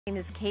name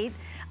is Kate.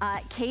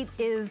 Kate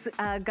is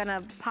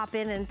gonna pop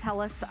in and tell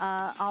us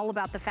all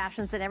about the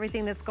fashions and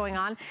everything that's going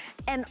on.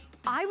 And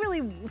I really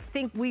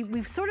think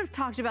we've sort of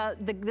talked about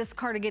this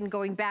cardigan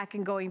going back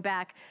and going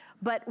back,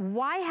 but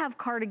why have a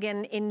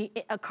cardigan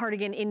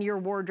in your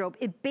wardrobe?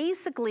 It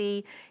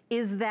basically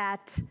is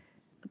that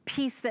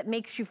piece that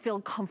makes you feel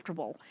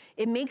comfortable.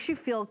 It makes you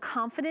feel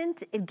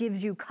confident, it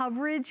gives you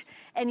coverage,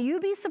 and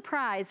you'd be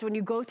surprised when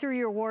you go through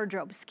your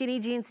wardrobe,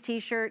 skinny jeans,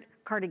 t-shirt,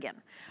 cardigan.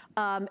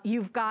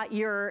 You've got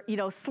your,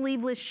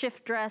 sleeveless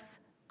shift dress,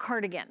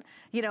 cardigan.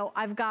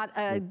 I've got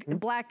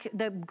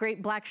the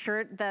great black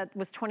shirt that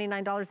was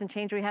 $29 and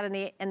change we had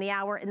in the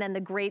hour, and then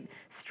the great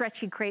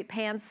stretchy crepe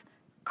pants,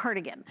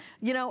 cardigan.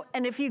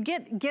 And if you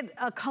get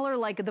a color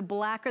like the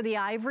black or the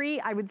ivory,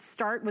 I would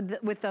start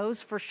with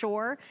those for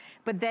sure.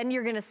 But then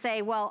you're gonna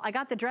say, well, I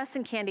got the dress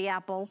in candy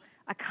apple,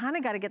 I kind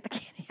of got to get the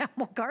candy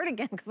apple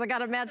cardigan because I got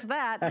to match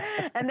that.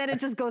 And then it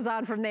just goes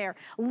on from there.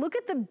 Look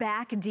at the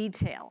back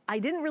detail. I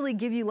didn't really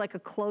give you like a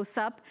close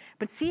up,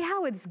 but see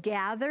how it's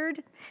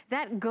gathered?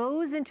 That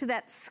goes into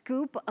that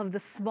scoop of the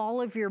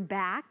small of your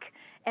back.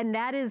 And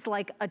that is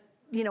like a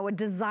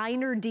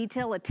designer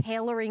detail, a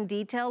tailoring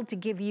detail to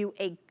give you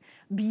a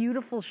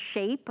beautiful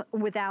shape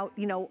without,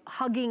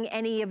 hugging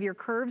any of your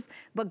curves,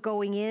 but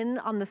going in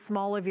on the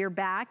small of your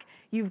back.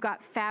 You've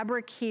got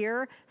fabric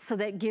here, so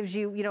that gives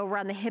you,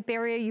 around the hip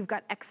area, you've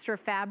got extra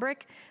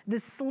fabric. The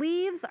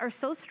sleeves are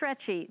so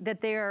stretchy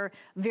that they're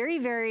very,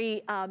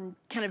 very kind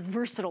of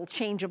versatile,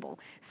 changeable.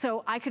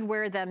 So I could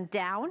wear them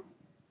down.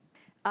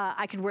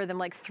 I could wear them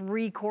like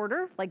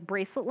 3/4, like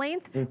bracelet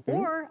length,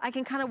 or I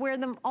can kind of wear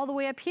them all the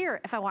way up here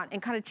if I want and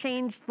kind of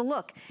change the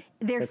look.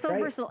 They're so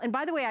versatile. And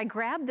by the way, I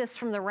grabbed this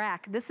from the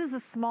rack. This is a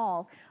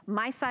small,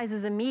 my size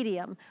is a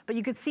medium, but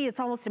you could see it's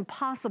almost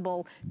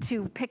impossible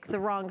to pick the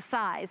wrong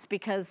size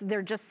because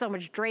there's just so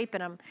much drape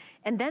in them.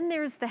 And then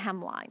there's the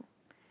hemline,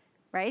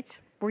 right?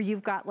 Where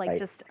you've got like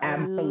just a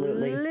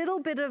little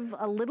bit of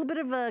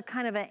a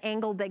kind of an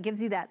angle that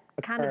gives you that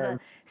kind of a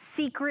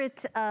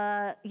secret,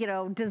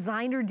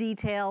 designer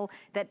detail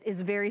that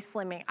is very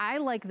slimming. I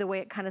like the way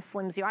it kind of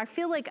slims you. I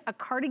feel like a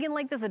cardigan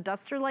like this, a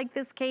duster like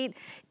this, Kate,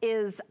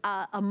 is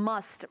a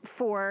must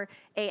for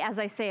as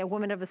I say, a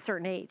woman of a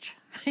certain age.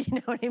 You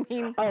know what I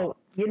mean? Oh,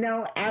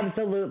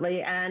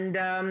 absolutely. And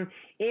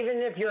even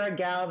if you're a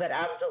gal that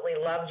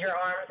absolutely loves your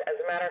arms, as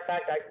a matter of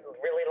fact, I'd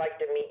really like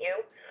to meet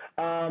you.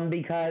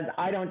 Because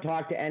I don't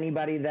talk to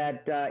anybody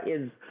that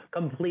is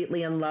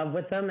completely in love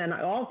with them. And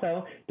I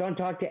also don't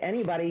talk to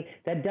anybody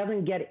that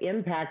doesn't get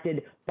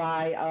impacted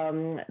by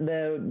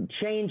the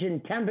change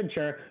in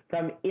temperature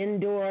from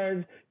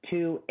indoors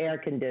to air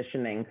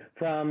conditioning,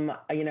 from,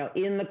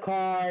 in the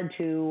car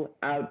to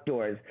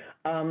outdoors.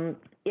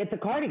 It's a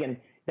cardigan.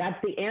 That's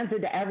the answer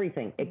to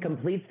everything. It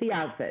completes the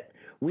outfit.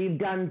 We've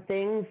done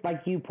things,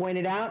 like you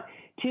pointed out,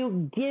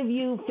 to give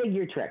you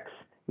figure tricks.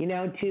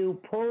 To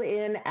pull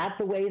in at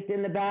the waist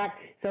in the back.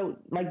 So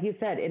like you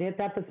said, it hits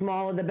at the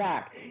small of the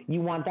back. You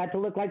want that to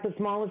look like the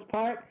smallest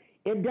part?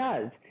 It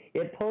does.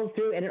 It pulls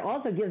through, and it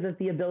also gives us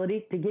the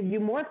ability to give you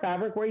more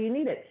fabric where you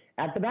need it,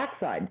 at the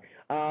backside.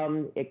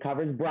 It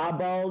covers bra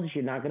bulge.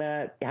 You're not going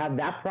to have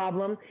that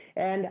problem.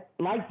 And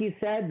like you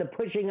said, the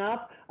pushing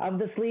up of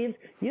the sleeves,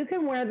 you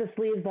can wear the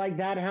sleeves like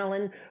that,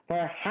 Helen,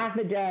 for half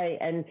a day,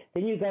 and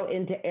then you go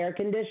into air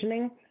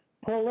conditioning.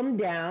 Pull them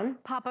down.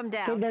 Pop them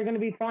down. So they're going to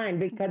be fine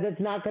because it's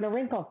not going to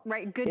wrinkle.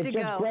 Right, good to go.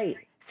 It's just great.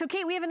 So,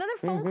 Kate, we have another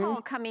phone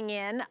call coming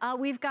in.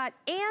 We've got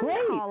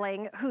Ann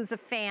calling, who's a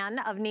fan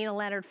of Nina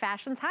Leonard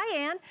Fashions. Hi,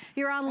 Ann.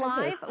 You're on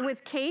live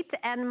with Kate,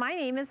 and my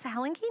name is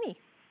Helen Keeney.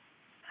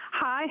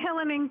 Hi,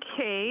 Helen and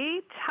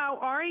Kate. How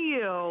are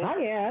you?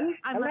 Hi, Ann.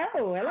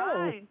 Hello.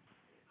 Hi.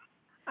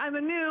 I'm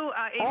a new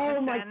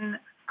HSN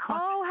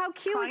Oh, how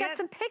cute. client. We got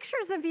some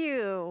pictures of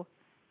you.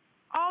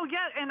 Oh,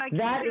 yeah, and I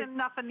can't get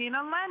enough of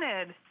Nina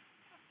Leonard.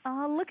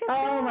 Oh, look at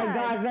that. Oh, my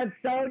gosh, that's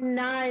so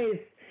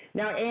nice.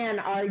 Now, Ann,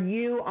 are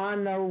you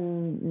on the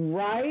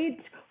right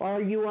or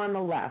are you on the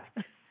left?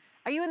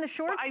 Are you in the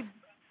shorts?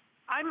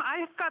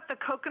 I've got the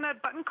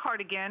coconut button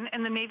cardigan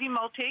and the navy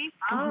multi.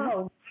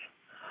 Oh.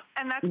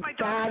 And that's my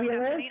daughter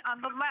Stephanie on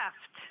the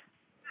left.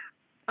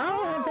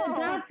 Oh,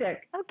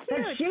 fantastic. Oh,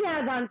 cute. So she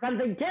has on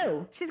something,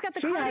 too. She's got the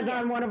cardigan. She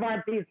has on one of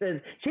our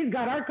pieces. She's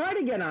got our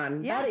cardigan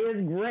on. Yeah. That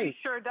is great.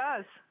 She sure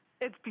does.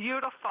 It's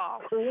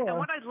beautiful. Cool. And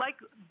what I like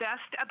best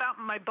about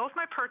both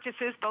my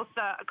purchases, both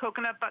the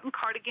coconut button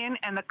cardigan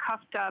and the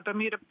cuffed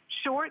Bermuda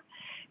short,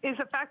 is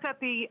the fact that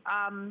the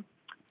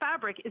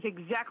fabric is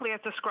exactly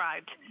as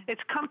described. It's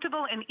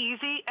comfortable and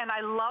easy, and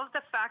I love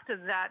the fact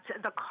that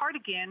the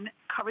cardigan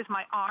covers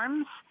my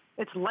arms.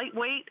 It's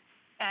lightweight,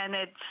 and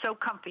it's so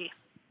comfy.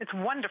 It's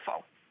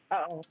wonderful.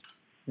 Oh,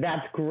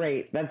 that's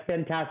great. That's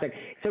fantastic.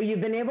 So you've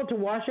been able to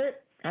wash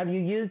it? Have you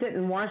used it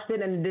and washed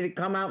it, and did it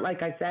come out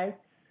like I say?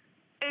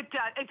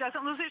 It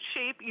doesn't lose its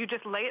shape. You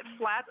just lay it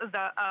flat.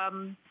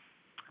 The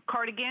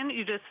cardigan,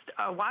 you just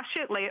wash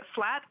it, lay it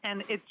flat,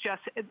 and it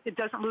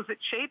doesn't lose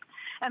its shape.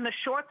 And the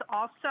shorts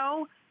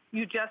also,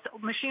 you just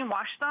machine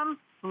wash them,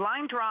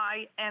 line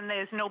dry, and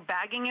there's no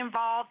bagging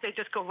involved. They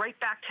just go right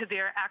back to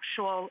their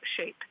actual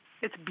shape.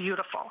 It's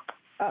beautiful.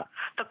 Oh.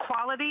 The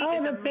quality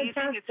is that's amazing.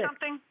 fantastic.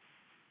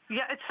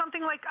 It's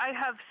something like I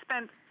have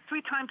spent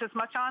 3 times as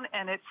much on,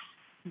 and it's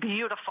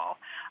beautiful.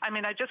 I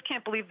mean, I just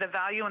can't believe the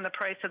value and the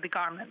price of the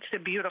garments. They're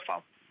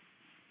beautiful.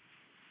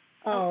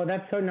 Oh,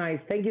 that's so nice.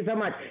 Thank you so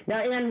much. Now,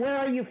 Ann, where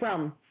are you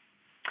from?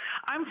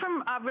 I'm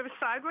from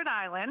Riverside, Rhode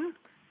Island.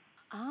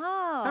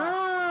 Oh.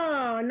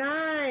 Oh,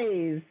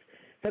 nice.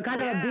 So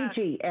kind of a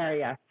beachy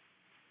area.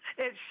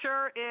 It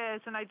sure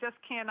is, and I just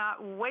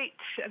cannot wait.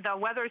 The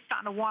weather is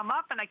starting to warm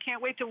up, and I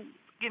can't wait to,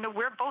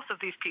 wear both of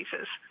these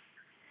pieces.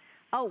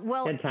 Oh,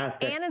 well,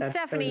 Fantastic. Ann and That's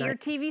Stephanie, so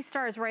nice. your TV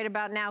stars right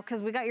about now, because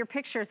we got your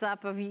pictures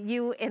up of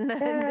you in the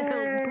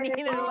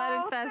Nina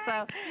Leonard Fest.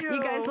 So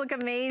you guys look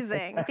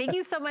amazing. Thank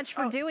you so much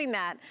for doing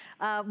that.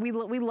 We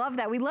love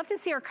that. We love to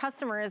see our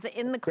customers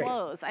in the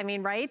clothes. I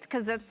mean, right?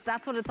 Because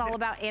that's what it's all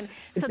about. And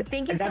so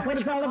thank you so much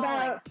for calling.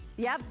 About.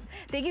 Yep.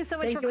 Thank you so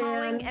much for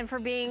calling and for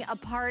being a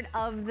part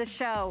of the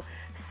show.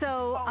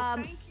 So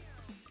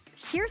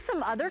here's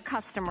some other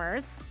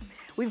customers.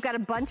 We've got a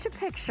bunch of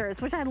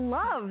pictures, which I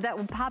love that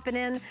we're popping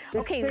in.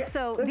 Okay,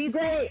 so these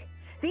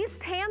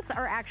pants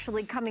are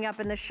actually coming up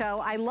in the show.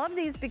 I love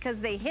these because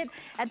they hit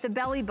at the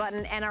belly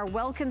button and are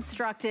well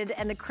constructed,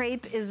 and the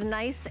crepe is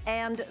nice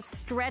and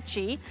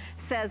stretchy,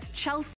 says Chelsea.